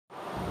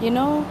You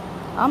know,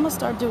 I'm gonna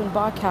start doing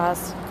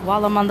podcasts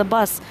while I'm on the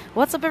bus.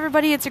 What's up,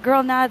 everybody? It's your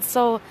girl Nad.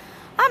 So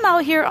I'm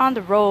out here on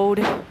the road,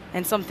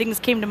 and some things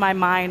came to my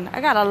mind.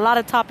 I got a lot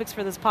of topics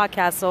for this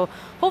podcast, so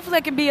hopefully I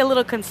can be a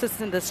little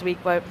consistent this week.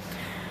 But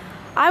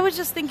I was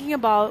just thinking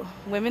about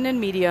women in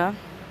media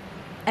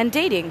and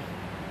dating.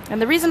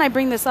 And the reason I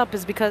bring this up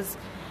is because,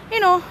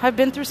 I've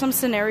been through some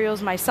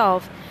scenarios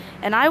myself,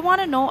 and I want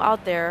to know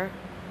out there,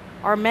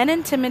 are men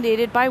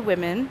intimidated by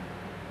women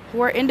who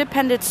are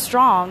independent,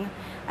 strong,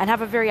 and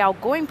have a very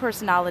outgoing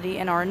personality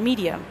and are in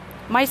media?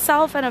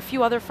 Myself and a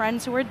few other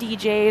friends who are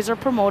DJs or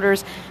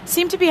promoters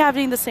seem to be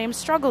having the same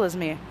struggle as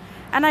me.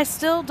 And I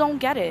still don't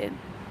get it.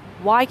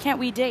 Why can't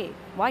we date?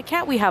 Why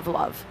can't we have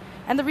love?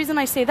 And the reason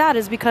I say that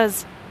is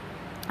because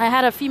I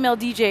had a female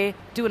DJ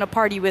doing a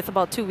party with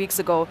about 2 weeks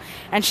ago,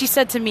 and she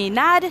said to me,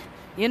 Nad,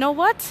 you know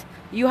what?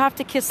 You have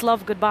to kiss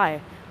love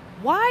goodbye.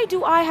 Why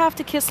do I have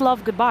to kiss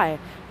love goodbye?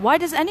 Why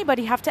does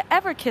anybody have to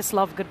ever kiss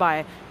love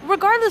goodbye,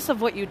 regardless of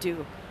what you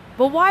do?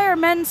 But why are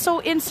men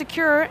so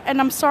insecure? And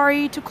I'm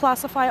sorry to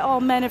classify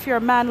all men. If you're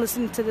a man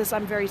listening to this,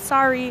 I'm very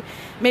sorry.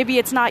 Maybe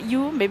it's not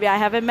you. Maybe I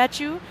haven't met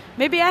you.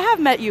 Maybe I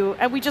have met you,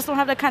 and we just don't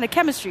have that kind of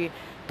chemistry.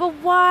 But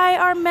why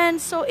are men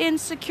so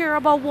insecure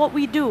about what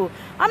we do?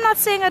 I'm not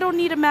saying I don't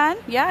need a man.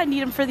 Yeah, I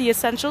need him for the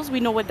essentials. We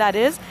know what that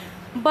is.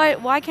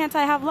 But why can't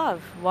I have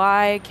love?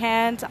 Why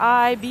can't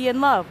I be in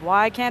love?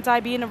 Why can't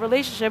I be in a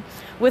relationship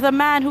with a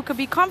man who could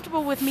be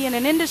comfortable with me in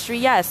an industry?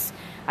 Yes,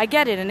 I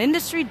get it. An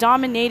industry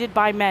dominated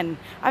by men.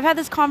 I've had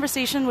this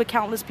conversation with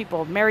countless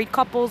people, married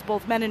couples,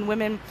 both men and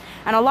women,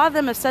 and a lot of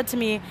them have said to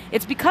me,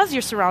 it's because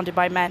you're surrounded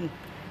by men.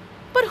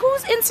 But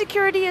whose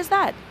insecurity is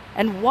that?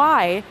 And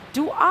why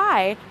do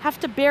I have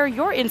to bear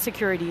your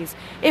insecurities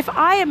if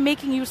I am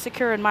making you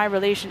secure in my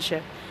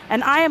relationship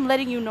and I am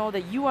letting you know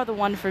that you are the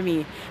one for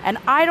me, and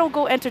I don't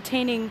go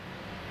entertaining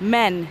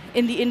men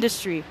in the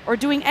industry or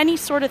doing any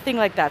sort of thing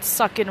like that,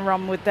 sucking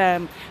rum with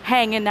them,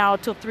 hanging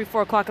out till 3,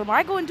 4 o'clock in the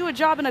morning? I go and do a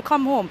job and I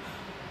come home.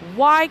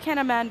 Why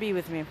can't a man be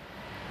with me?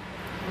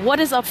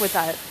 What is up with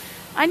that?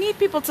 I need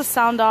people to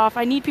sound off.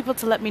 I need people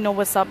to let me know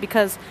what's up,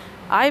 because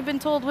I've been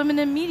told women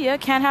in media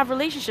can't have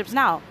relationships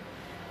now.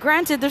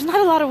 Granted, there's not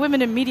a lot of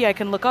women in media I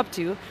can look up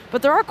to,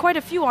 but there are quite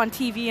a few on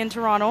TV in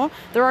Toronto.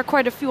 There are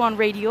quite a few on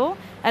radio,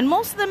 and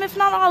most of them, if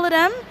not all of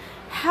them,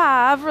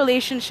 have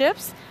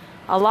relationships.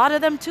 A lot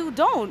of them, too,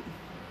 don't.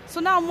 So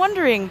now I'm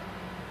wondering,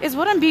 is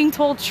what I'm being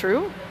told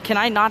true? Can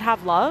I not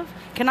have love?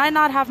 Can I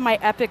not have my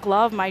epic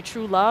love, my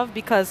true love,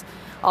 because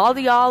all of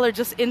y'all are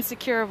just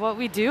insecure of what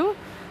we do?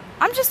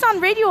 I'm just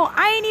on radio.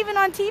 I ain't even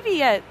on TV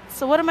yet.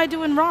 So what am I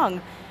doing wrong?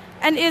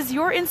 And is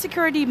your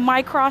insecurity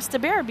my cross to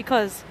bear?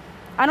 Because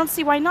I don't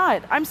see why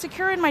not. I'm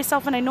secure in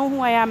myself, and I know who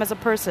I am as a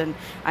person.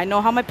 I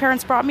know how my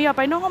parents brought me up.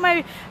 I know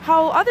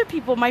how other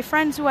people, my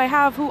friends who I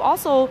have who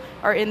also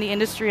are in the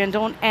industry and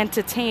don't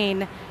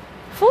entertain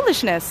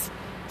foolishness.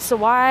 So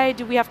why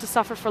do we have to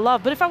suffer for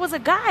love? But if I was a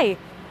guy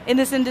in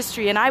this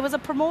industry and I was a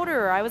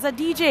promoter, I was a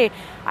DJ,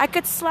 I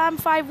could slam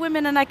 5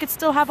 women and I could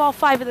still have all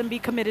 5 of them be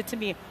committed to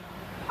me.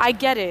 I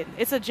get it.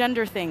 It's a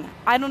gender thing.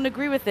 I don't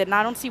agree with it, and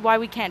I don't see why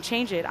we can't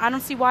change it. I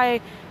don't see why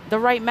the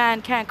right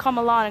man can't come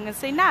along and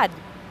say, Nad,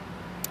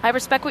 I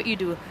respect what you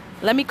do.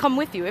 Let me come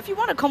with you. If you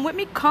want to come with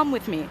me, come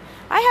with me.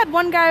 I had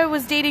one guy I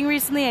was dating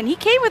recently, and he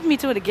came with me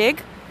to the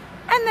gig,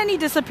 and then he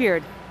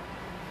disappeared.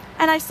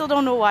 And I still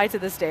don't know why to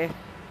this day.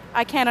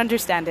 I can't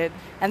understand it.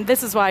 And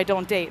this is why I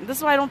don't date. This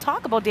is why I don't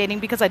talk about dating,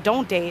 because I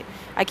don't date.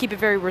 I keep it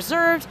very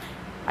reserved.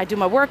 I do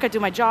my work, I do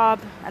my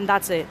job, and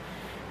that's it.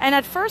 And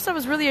at first I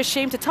was really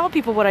ashamed to tell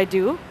people what I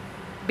do,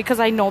 because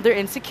I know they're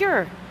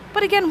insecure.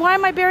 But again, why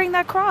am I bearing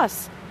that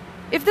cross?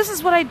 If this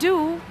is what I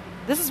do,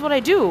 this is what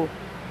I do.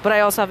 But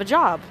I also have a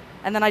job,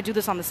 and then I do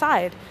this on the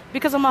side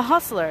because I'm a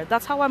hustler.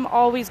 That's how I'm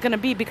always going to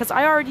be, because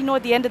I already know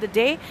at the end of the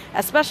day,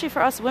 especially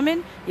for us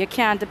women, you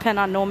can't depend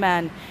on no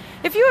man.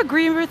 If you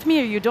agree with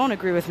me or you don't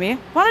agree with me,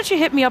 why don't you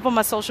hit me up on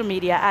my social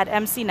media at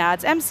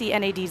mcnads,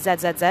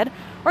 mcnadzzzz,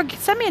 or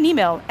send me an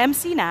email,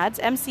 mcnads,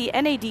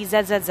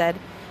 mcnadzzzz,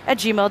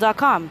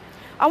 @gmail.com.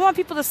 I want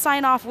people to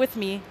sign off with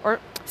me,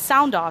 or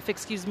sound off,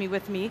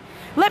 with me.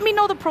 Let me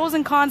know the pros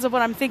and cons of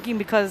what I'm thinking,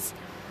 because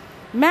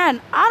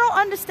man, I don't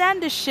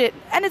understand this shit,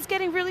 and it's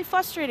getting really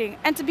frustrating.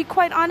 And to be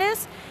quite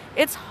honest,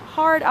 it's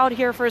hard out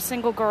here for a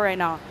single girl right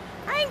now.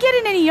 I ain't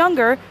getting any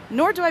younger,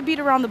 nor do I beat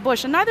around the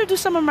bush, and neither do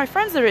some of my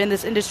friends that are in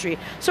this industry.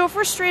 So if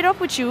we're straight up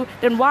with you,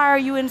 then why are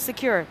you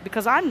insecure?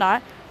 Because I'm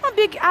not. I'm a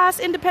big-ass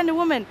independent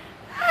woman.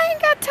 I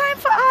ain't got time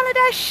for all of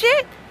that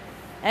shit.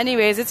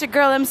 Anyways, it's your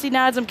girl, MC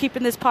Nads. I'm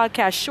keeping this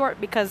podcast short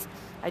because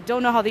I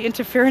don't know how the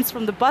interference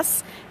from the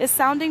bus is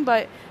sounding,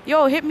 but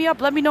yo, hit me up.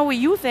 Let me know what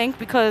you think,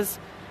 because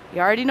you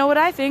already know what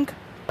I think.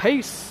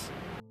 Peace.